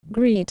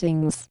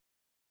Greetings.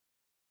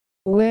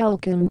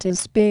 Welcome to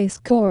Space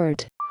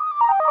Court.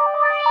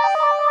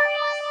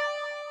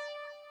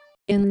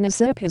 In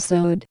this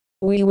episode,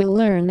 we will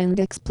learn and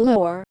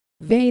explore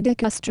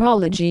Vedic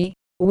astrology,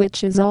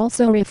 which is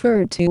also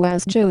referred to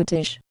as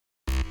Jyotish.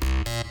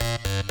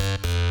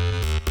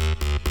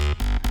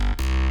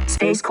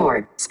 Space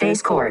Court,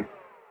 Space Court.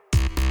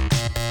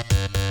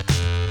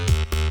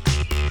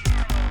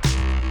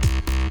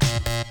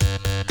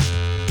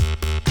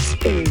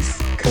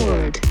 Space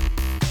Court.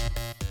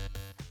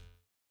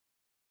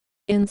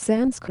 In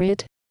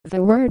Sanskrit,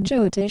 the word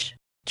Jyotish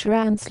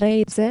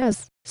translates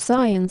as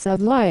science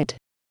of light.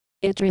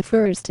 It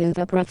refers to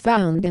the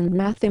profound and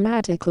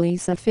mathematically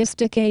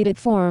sophisticated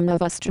form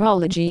of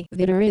astrology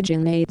that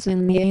originates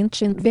in the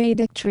ancient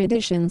Vedic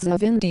traditions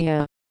of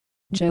India.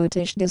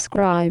 Jyotish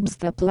describes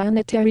the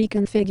planetary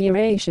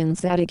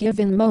configurations at a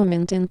given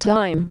moment in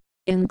time,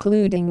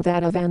 including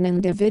that of an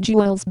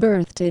individual's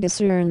birth, to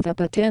discern the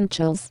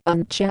potentials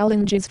and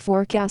challenges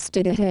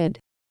forecasted ahead.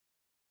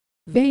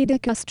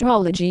 Vedic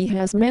astrology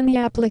has many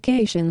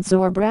applications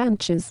or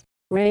branches,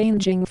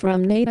 ranging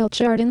from natal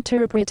chart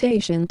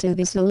interpretation to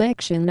the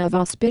selection of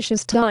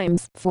auspicious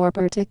times for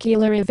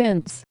particular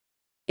events.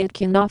 It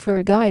can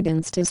offer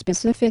guidance to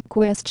specific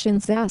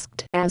questions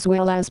asked, as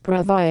well as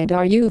provide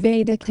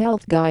Ayurvedic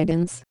health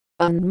guidance,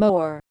 and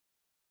more.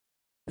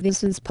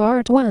 This is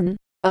part 1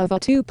 of a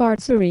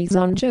 2-part series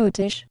on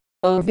Jyotish,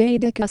 or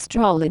Vedic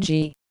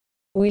astrology.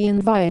 We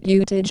invite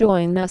you to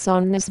join us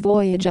on this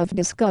voyage of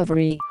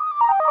discovery.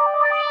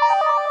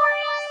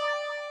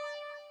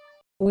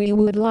 We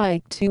would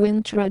like to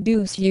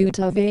introduce you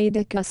to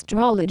Vedic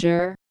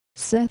astrologer,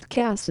 Seth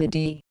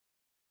Cassidy.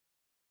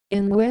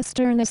 In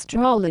Western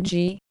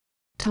astrology,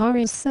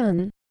 Taurus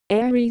Sun,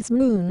 Aries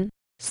Moon,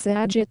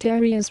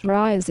 Sagittarius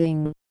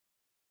Rising.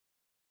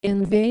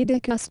 In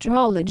Vedic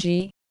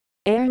astrology,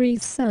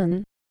 Aries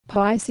Sun,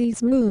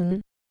 Pisces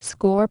Moon,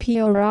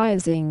 Scorpio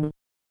Rising.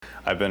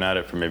 I've been at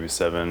it for maybe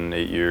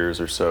 7-8 years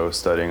or so,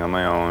 studying on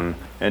my own,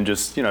 and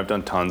just, I've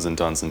done tons and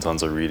tons and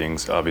tons of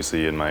readings,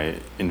 obviously in my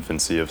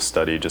infancy of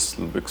study, just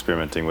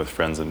experimenting with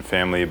friends and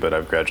family, but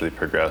I've gradually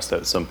progressed.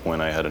 At some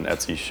point I had an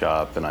Etsy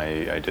shop, and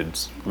I did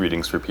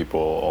readings for people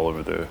all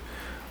over the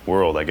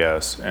world, I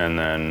guess, and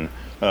then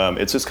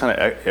it's just kind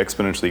of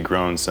exponentially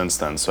grown since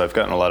then. So I've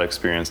gotten a lot of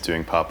experience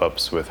doing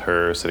pop-ups with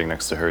her, sitting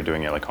next to her,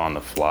 doing it like on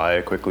the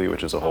fly quickly,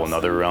 which is a whole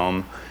nother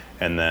realm.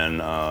 And then,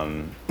 I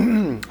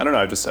don't know,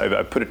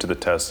 I put it to the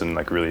test and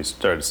like really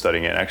started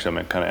studying it. Actually,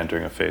 I'm kind of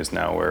entering a phase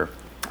now where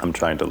I'm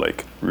trying to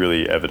like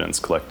really evidence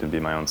collect and be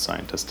my own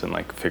scientist and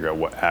like figure out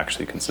what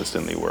actually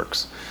consistently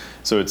works.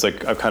 So it's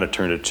like I've kind of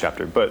turned a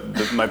chapter, but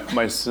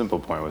my simple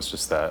point was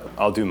just that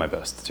I'll do my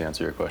best to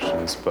answer your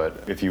questions,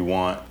 but if you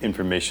want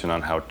information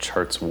on how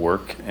charts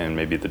work and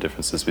maybe the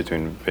differences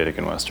between Vedic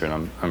and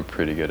Western, I'm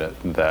pretty good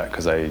at that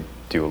because I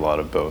do a lot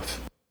of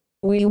both.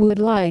 We would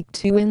like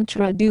to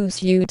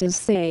introduce you to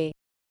Say.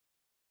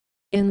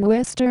 In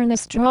Western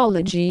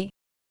astrology,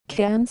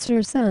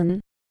 Cancer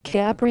Sun,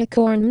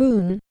 Capricorn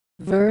Moon,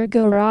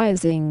 Virgo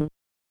Rising.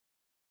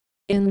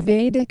 In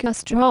Vedic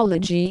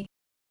astrology,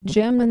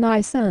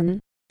 Gemini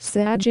Sun,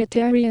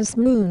 Sagittarius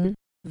Moon,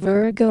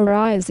 Virgo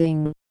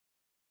Rising.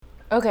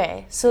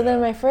 Okay, so then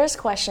my first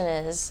question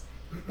is,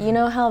 you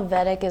know how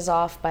Vedic is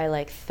off by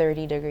like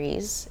 30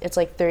 degrees? It's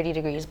like 30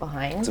 degrees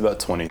behind. It's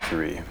about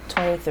 23.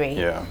 23.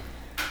 Yeah.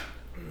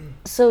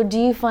 So do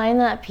you find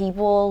that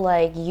people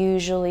like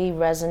usually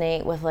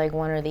resonate with like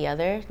one or the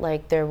other,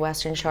 like their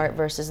Western chart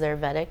versus their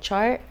Vedic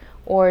chart?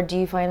 Or do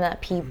you find that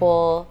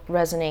people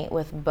resonate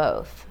with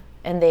both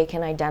and they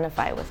can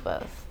identify with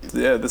both?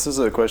 Yeah, this is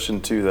a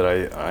question too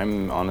that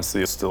I'm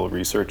honestly still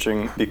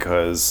researching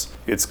because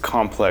it's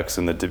complex,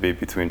 and the debate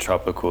between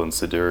tropical and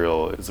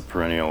sidereal is a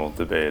perennial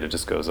debate. It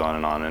just goes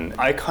on. And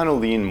I kind of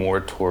lean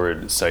more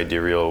toward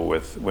sidereal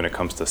when it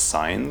comes to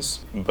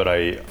signs, but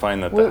I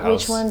find that the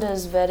house... Which one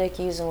does Vedic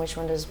use and which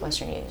one does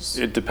Western use?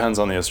 It depends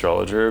on the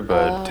astrologer,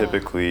 but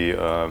typically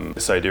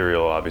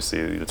sidereal,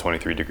 obviously the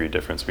 23-degree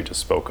difference we just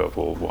spoke of,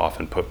 will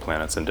often put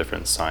planets in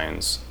different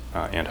signs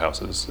and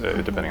houses,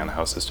 depending on the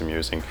house system you're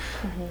using.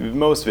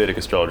 Most Vedic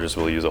astrologers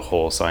will use a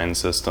whole sign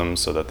system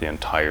so that the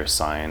entire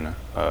sign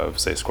of,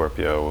 say,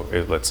 Scorpio,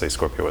 let's say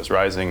Scorpio is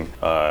rising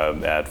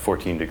at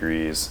 14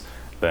 degrees,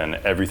 then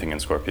everything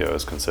in Scorpio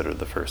is considered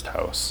the first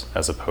house,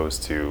 as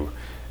opposed to,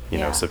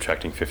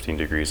 subtracting 15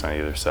 degrees on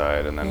either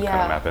side and then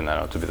kind of mapping that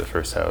out to be the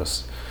first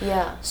house.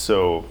 Yeah.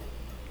 So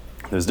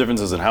there's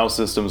differences in house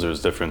systems,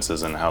 there's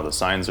differences in how the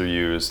signs are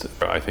used.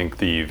 I think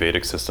the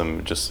Vedic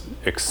system just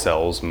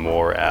excels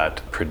more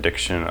at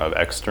prediction of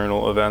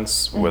external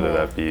events, whether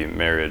that be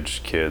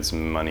marriage, kids,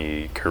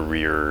 money,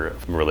 career,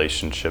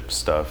 relationship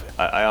stuff.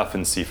 I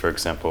often see, for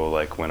example,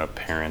 like when a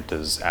parent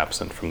is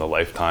absent from the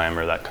lifetime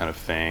or that kind of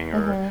thing,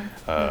 or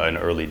an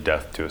early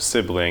death to a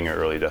sibling or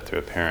early death to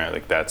a parent,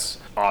 like that's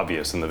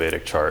obvious in the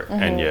Vedic chart,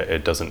 and yet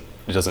it doesn't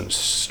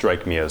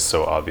strike me as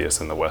so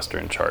obvious in the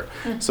Western chart.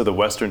 So the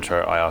Western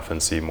chart, I often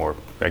see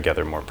I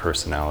gather more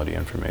personality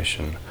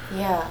information.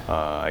 Yeah.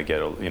 I get,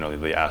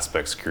 the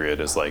aspects grid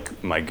is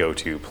like my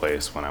go-to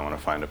place when I want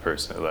to find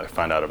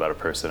find out about a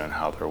person and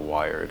how they're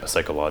wired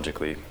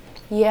psychologically.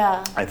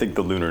 Yeah. I think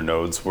the lunar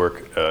nodes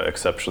work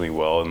exceptionally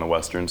well in the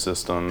Western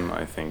system.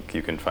 I think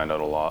you can find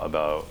out a lot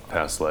about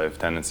past life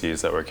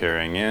tendencies that we're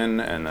carrying in,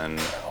 and then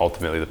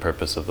ultimately the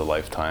purpose of the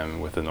lifetime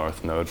with the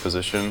North Node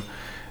position.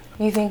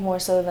 You think more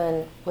so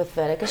than with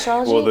Vedic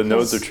astrology? Well, the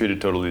nodes are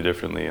treated totally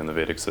differently in the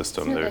Vedic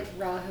system. Isn't it like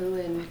Rahu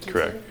and Ketu?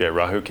 Correct. Yeah,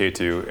 Rahu,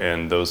 Ketu,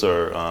 and those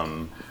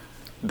are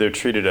they're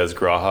treated as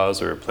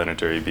grahas or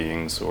planetary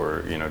beings,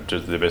 or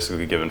they're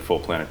basically given full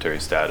planetary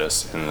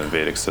status in the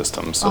Vedic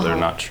system. So they're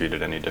not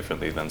treated any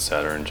differently than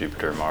Saturn,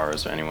 Jupiter,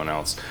 Mars, or anyone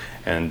else.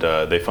 And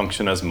they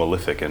function as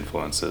malefic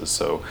influences.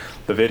 So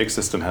the Vedic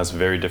system has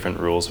very different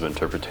rules of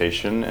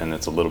interpretation, and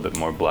it's a little bit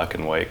more black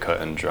and white, cut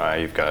and dry.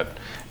 You've got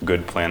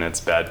good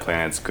planets,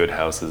 good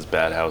houses,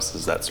 bad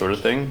houses, that sort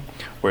of thing.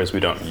 Whereas we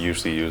don't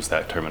usually use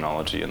that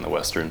terminology in the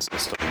Western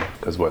system,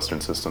 because Western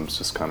system's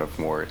just kind of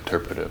more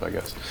interpretive, I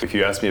guess. If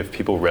you ask me if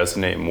people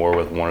resonate more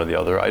with one or the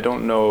other, I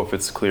don't know if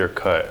it's clear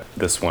cut.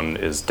 This one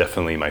is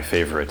definitely my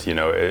favorite,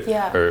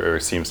 or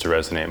seems to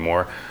resonate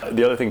more.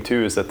 The other thing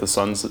too is that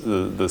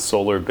the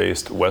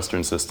solar-based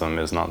Western system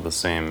is not the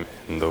same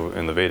in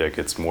the Vedic.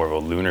 It's more of a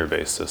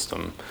lunar-based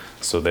system.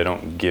 So they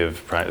don't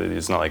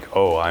it's not like,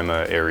 oh, I'm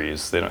a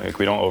Aries.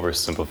 We don't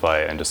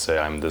oversimplify it and just say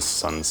I'm this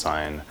sun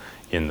sign.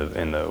 In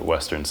the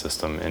Western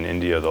system. In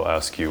India, they'll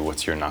ask you,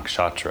 what's your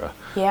nakshatra?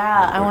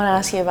 Yeah, I want to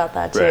ask you about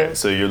that too. Right,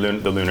 so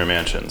the lunar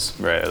mansions,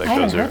 right? Like I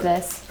haven't heard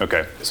this.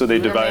 Okay, so they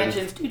divide.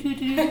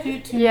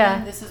 Mansions,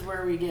 yeah. This is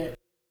where we get.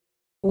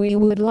 We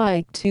would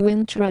like to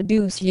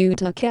introduce you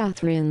to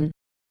Catherine.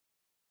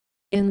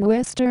 In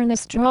Western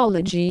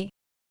astrology,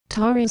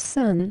 Taurus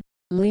Sun,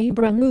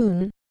 Libra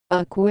Moon,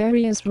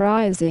 Aquarius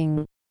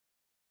Rising.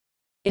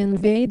 In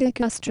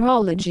Vedic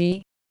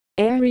astrology,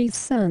 Aries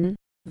Sun,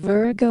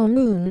 Virgo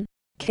Moon,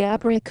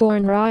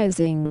 Capricorn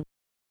Rising.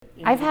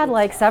 I've had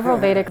like several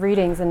Vedic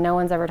readings and no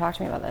one's ever talked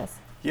to me about this.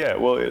 Yeah,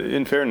 well,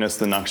 in fairness,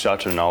 the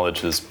nakshatra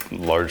knowledge has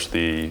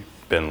largely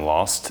been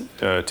lost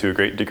to a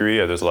great degree.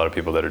 There's a lot of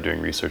people that are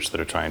doing research that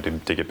are trying to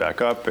dig it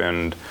back up,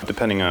 and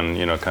depending on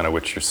kind of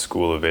which your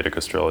school of Vedic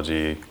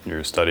astrology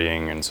you're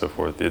studying and so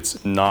forth,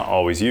 it's not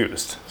always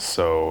used.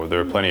 So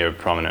there are plenty of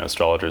prominent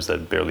astrologers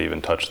that barely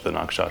even touch the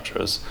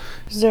nakshatras.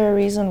 Is there a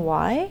reason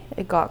why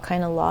it got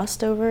kind of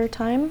lost over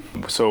time?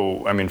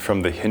 So, I mean,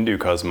 from the Hindu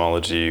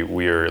cosmology,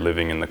 we are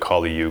living in the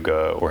Kali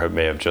Yuga, or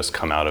may have just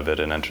come out of it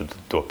and entered the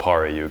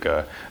Dwapara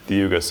Yuga. The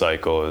Yuga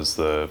cycle is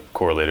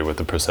correlated with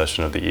the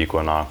precession of the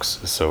equinox,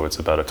 so it's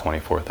about a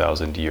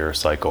 24,000 year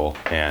cycle,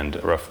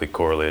 and roughly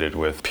correlated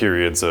with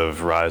periods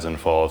of rise and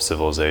fall of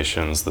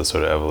civilizations, the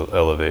sort of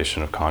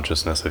elevation of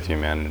consciousness of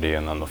humanity,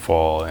 and then the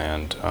fall.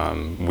 And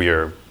we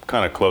are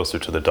kind of closer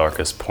to the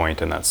darkest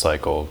point in that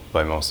cycle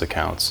by most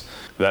accounts.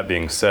 That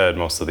being said,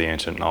 most of the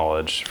ancient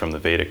knowledge from the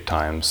Vedic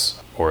times,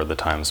 or the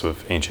times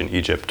of ancient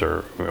Egypt,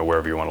 or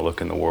wherever you want to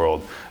look in the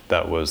world,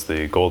 that was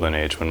the golden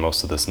age when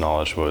most of this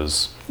knowledge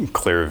was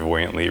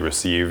clairvoyantly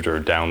received or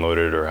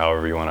downloaded, or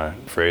however you want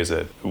to phrase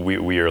it.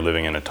 We are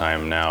living in a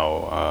time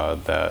now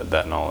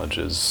that knowledge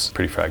is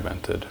pretty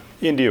fragmented.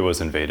 India was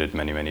invaded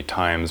many, many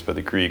times by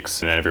the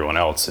Greeks and everyone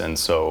else, and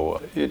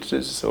so it's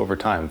just over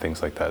time,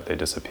 things like that, they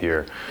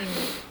disappear.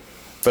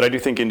 But I do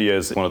think India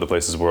is one of the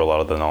places where a lot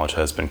of the knowledge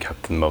has been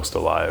kept the most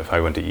alive.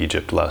 I went to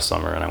Egypt last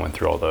summer and I went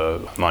through all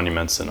the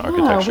monuments and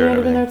architecture and everything.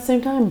 We been there at the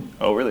same time.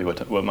 Oh, really?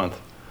 What month?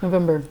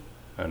 November.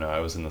 Oh, no, I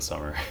was in the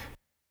summer.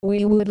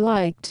 We would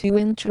like to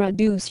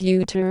introduce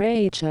you to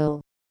Rachel.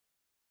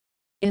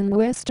 In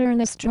Western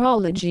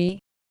astrology,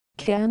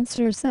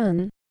 Cancer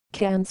Sun,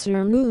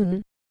 Cancer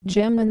Moon,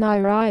 Gemini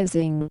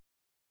Rising.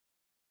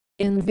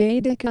 In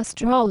Vedic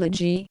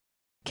astrology,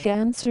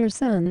 Cancer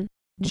Sun,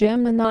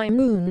 Gemini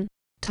Moon,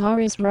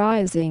 Taurus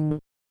Rising.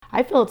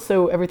 I felt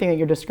so everything that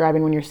you're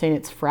describing when you're saying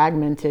it's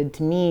fragmented,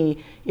 to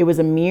me, it was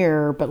a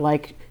mirror, but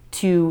like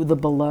to the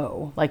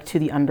below, like to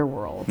the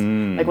underworld.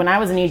 Like when I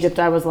was in Egypt,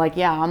 I was like,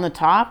 yeah, on the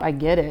top, I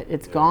get it,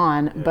 it's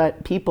gone,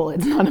 but people,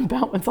 it's not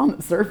about what's on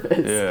the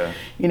surface.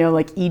 Yeah.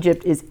 Like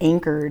Egypt is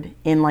anchored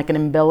in like an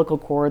umbilical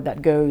cord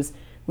that goes,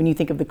 when you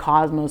think of the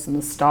cosmos and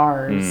the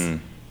stars,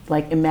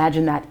 like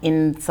imagine that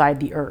inside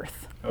the earth.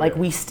 Like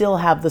we still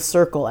have the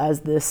circle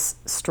as this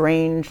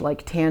strange,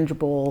 like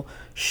tangible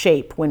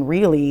shape, when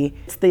really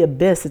it's the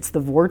abyss, it's the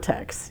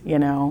vortex,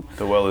 The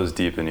well is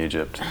deep in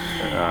Egypt.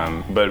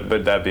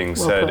 But that being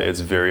said,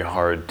 it's very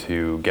hard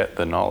to get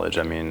the knowledge.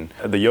 I mean,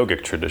 the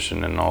yogic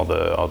tradition and all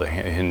the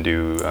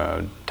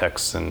Hindu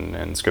texts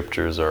and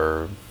scriptures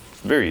are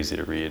very easy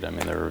to read. I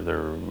mean,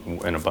 they're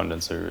in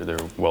abundance. They're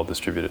well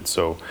distributed.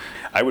 So,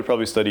 I would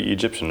probably study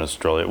Egyptian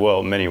astrology.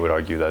 Well, many would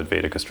argue that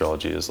Vedic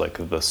astrology is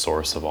like the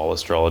source of all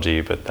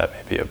astrology, but that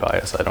may be a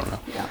bias. I don't know.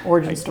 Yeah,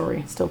 origin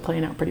story still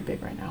playing out pretty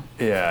big right now.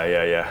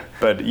 Yeah.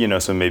 But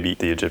so maybe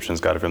the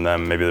Egyptians got it from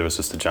them. Maybe there was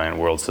just a giant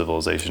world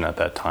civilization at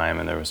that time,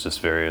 and there was just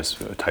various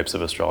types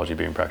of astrology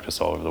being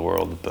practiced all over the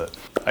world. But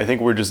I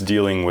think we're just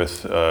dealing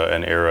with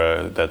an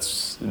era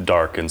that's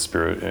dark and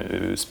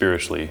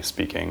spiritually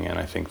speaking, and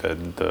I think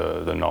that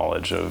the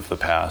knowledge of the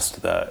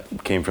past that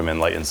came from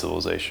enlightened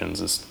civilizations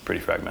is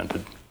pretty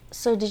fragmented.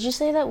 So did you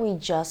say that we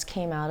just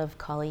came out of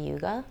Kali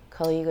Yuga?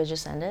 Kali Yuga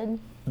just ended?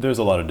 There's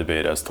a lot of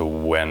debate as to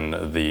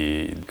when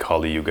the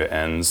Kali Yuga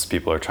ends.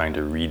 People are trying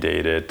to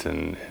redate it,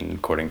 and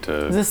according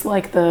to... Is this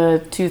like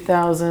the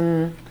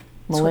 2000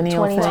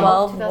 millennial thing?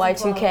 2012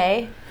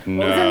 Y2K?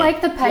 No. Is it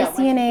like the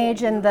Piscean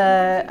age and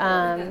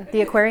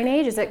the Aquarian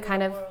age? Is it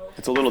kind of...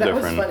 It's a little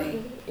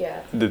different.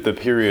 Yeah. The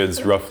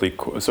periods roughly,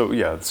 so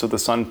the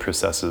sun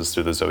precesses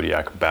through the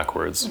zodiac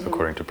backwards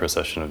according to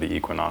precession of the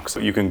equinox.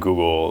 So you can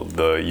Google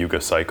the Yuga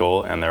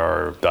cycle, and there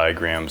are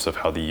diagrams of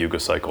how the Yuga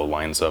cycle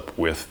lines up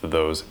with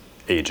those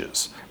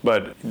ages.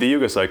 But the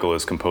Yuga cycle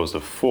is composed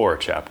of 4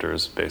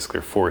 chapters,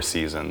 basically 4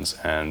 seasons,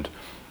 and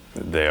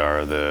they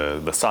are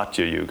the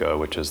Satya Yuga,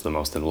 which is the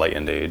most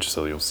enlightened age,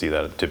 so you'll see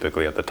that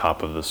typically at the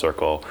top of the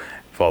circle,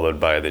 followed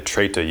by the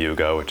Treta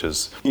Yuga, which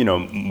is,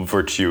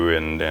 virtue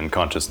and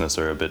consciousness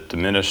are a bit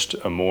diminished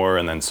more,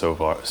 and then so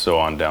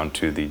on down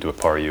to the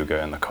Dwapara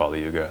Yuga and the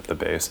Kali Yuga at the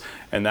base.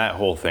 And that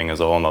whole thing is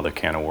a whole other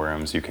can of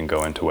worms. You can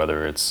go into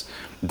whether it's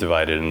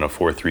divided in a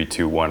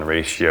 4:3:2:1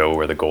 ratio,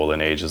 where the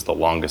Golden Age is the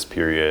longest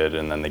period,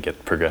 and then they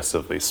get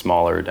progressively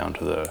smaller down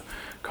to the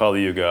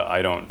Kali Yuga.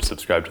 I don't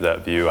subscribe to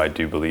that view. I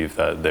do believe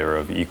that they're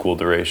of equal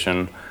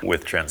duration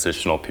with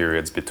transitional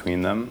periods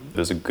between them.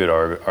 There's a good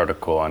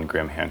article on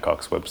Graham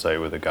Hancock's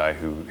website with a guy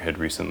who had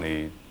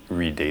recently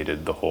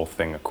redated the whole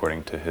thing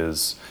according to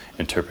his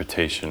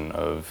interpretation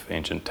of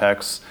ancient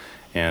texts,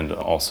 and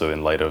also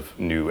in light of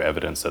new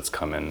evidence that's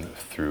come in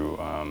through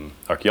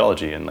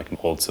archaeology and like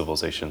old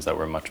civilizations that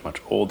were much,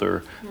 much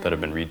older that have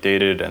been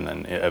redated, and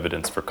then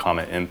evidence for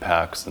comet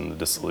impacts and the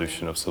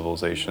dissolution of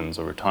civilizations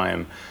over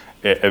time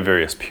at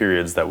various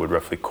periods that would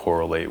roughly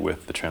correlate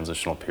with the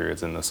transitional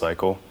periods in the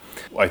cycle.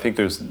 I think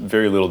there's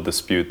very little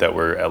dispute that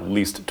we're at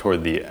least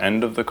toward the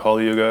end of the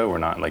Kali Yuga. We're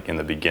not like in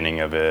the beginning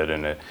of it,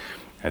 and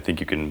I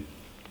think you can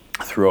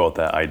throw out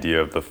that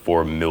idea of the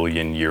 4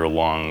 million year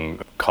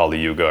long Kali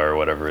Yuga or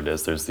whatever it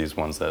is. There's these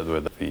ones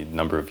where the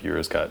number of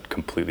years got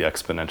completely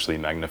exponentially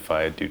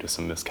magnified due to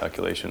some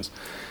miscalculations.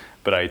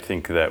 But I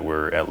think that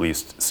we're at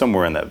least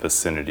somewhere in that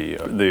vicinity.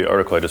 The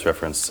article I just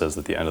referenced says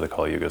that the end of the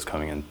Kali Yuga is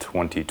coming in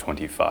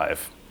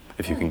 2025,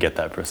 if you can get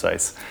that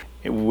precise,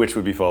 which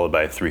would be followed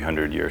by a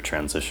 300-year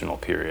transitional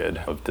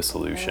period of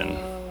dissolution,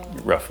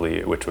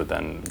 roughly, which would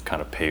then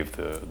kind of pave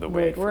the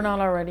way. Wait, we're not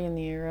already in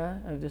the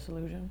era of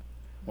dissolution?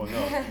 Well,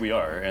 no, we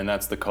are, and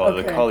that's the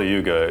Kali. The Kali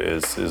Yuga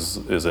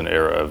is an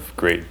era of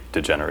great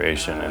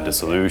degeneration and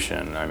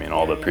dissolution. I mean,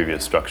 all the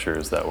previous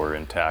structures that were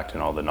intact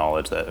and all the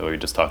knowledge that we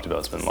just talked about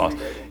has been lost.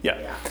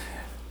 Yeah.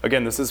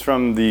 Again, this is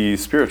from the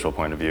spiritual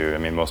point of view. I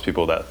mean, most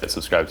people that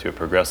subscribe to a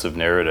progressive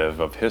narrative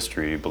of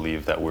history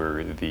believe that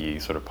we're the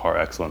sort of par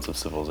excellence of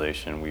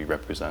civilization. We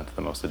represent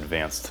the most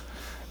advanced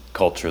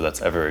culture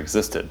that's ever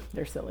existed.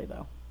 They're silly,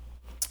 though.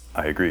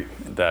 I agree.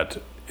 That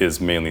is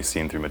mainly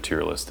seen through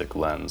materialistic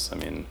lens. I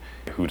mean,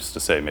 who's to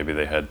say maybe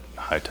they had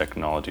high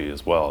technology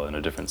as well in a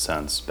different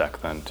sense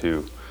back then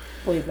too.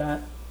 Believe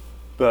that.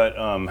 But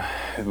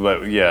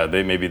yeah,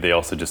 they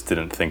also just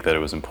didn't think that it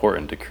was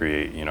important to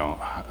create,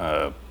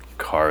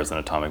 cars and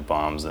atomic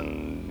bombs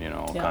and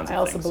all kinds of things. I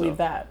also believe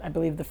that. I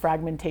believe the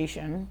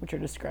fragmentation, which you're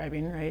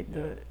describing, right,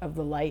 of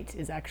the light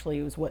is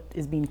what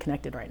is being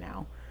connected right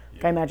now.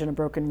 I imagine a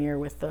broken mirror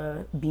with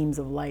the beams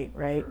of light,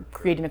 right?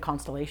 Creating a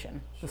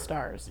constellation, the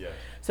stars. Yeah.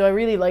 So I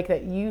really like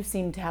that you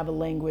seem to have a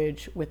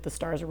language with the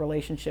stars, a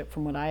relationship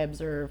from what I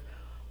observe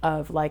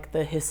of like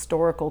the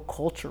historical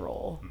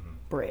cultural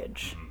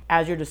bridge.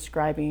 As you're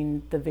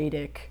describing the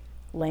Vedic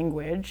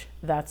language,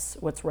 that's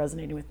what's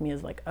resonating with me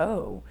is like,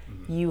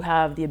 you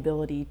have the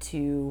ability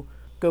to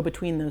go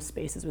between those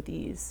spaces with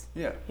ease.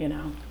 Yeah.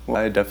 Well,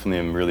 I definitely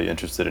am really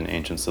interested in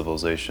ancient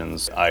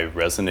civilizations. I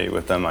resonate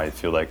with them. I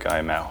feel like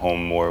I'm at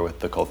home more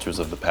with the cultures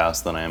of the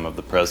past than I am of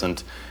the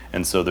present.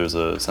 And so there's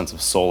a sense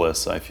of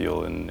solace, I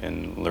feel,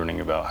 in learning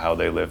about how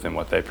they lived and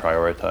what they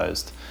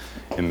prioritized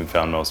and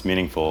found most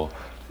meaningful.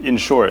 In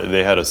short,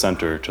 they had a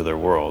center to their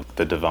world.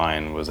 The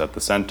divine was at the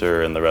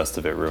center, and the rest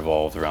of it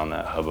revolved around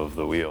that hub of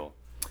the wheel.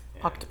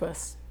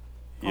 Octopus.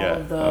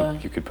 Yeah,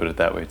 you could put it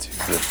that way too.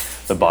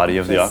 The body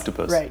of the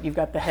octopus. Right, you've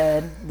got the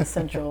head, the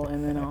central,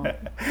 and then all.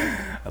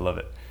 I love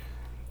it.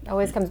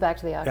 Always comes back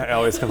to the octopus. It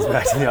always comes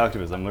back to the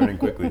octopus. I'm learning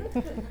quickly.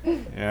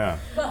 Yeah.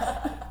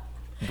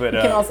 But you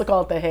can also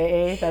call it the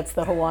he'e. That's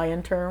the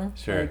Hawaiian term.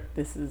 Sure. Like,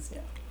 this is,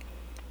 yeah.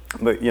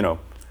 But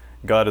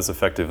God is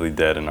effectively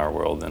dead in our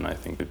world, and I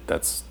think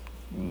that's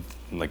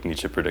like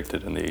Nietzsche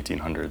predicted in the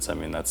 1800s. I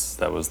mean,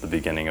 that was the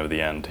beginning of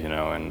the end, you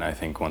know. And I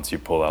think once you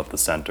pull out the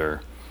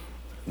center,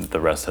 the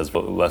rest has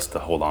less to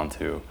hold on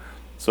to.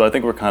 So I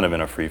think we're kind of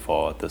in a free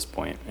fall at this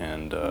point.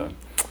 And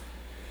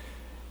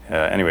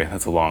anyway,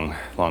 that's a long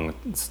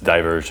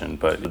diversion.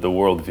 But the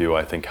worldview,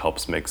 I think,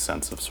 helps make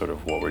sense of sort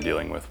of what we're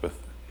dealing with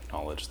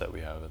knowledge that we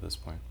have at this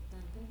point.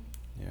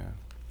 Yeah.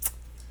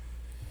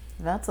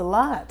 That's a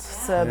lot.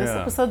 So this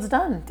episode's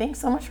done. Thanks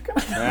so much for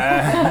coming.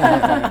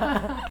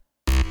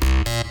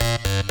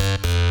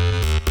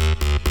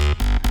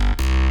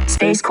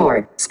 Space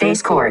Cord.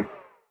 Space Cord.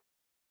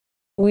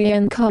 We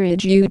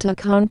encourage you to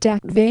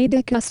contact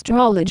Vedic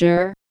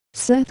astrologer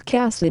Seth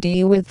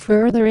Cassidy with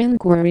further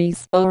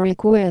inquiries or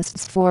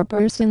requests for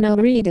personal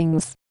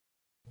readings.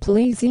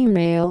 Please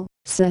email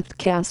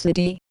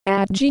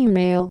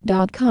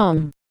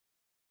sethcassidy@gmail.com.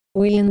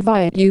 We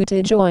invite you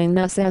to join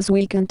us as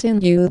we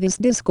continue this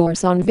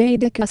discourse on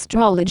Vedic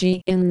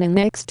astrology in the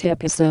next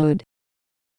episode.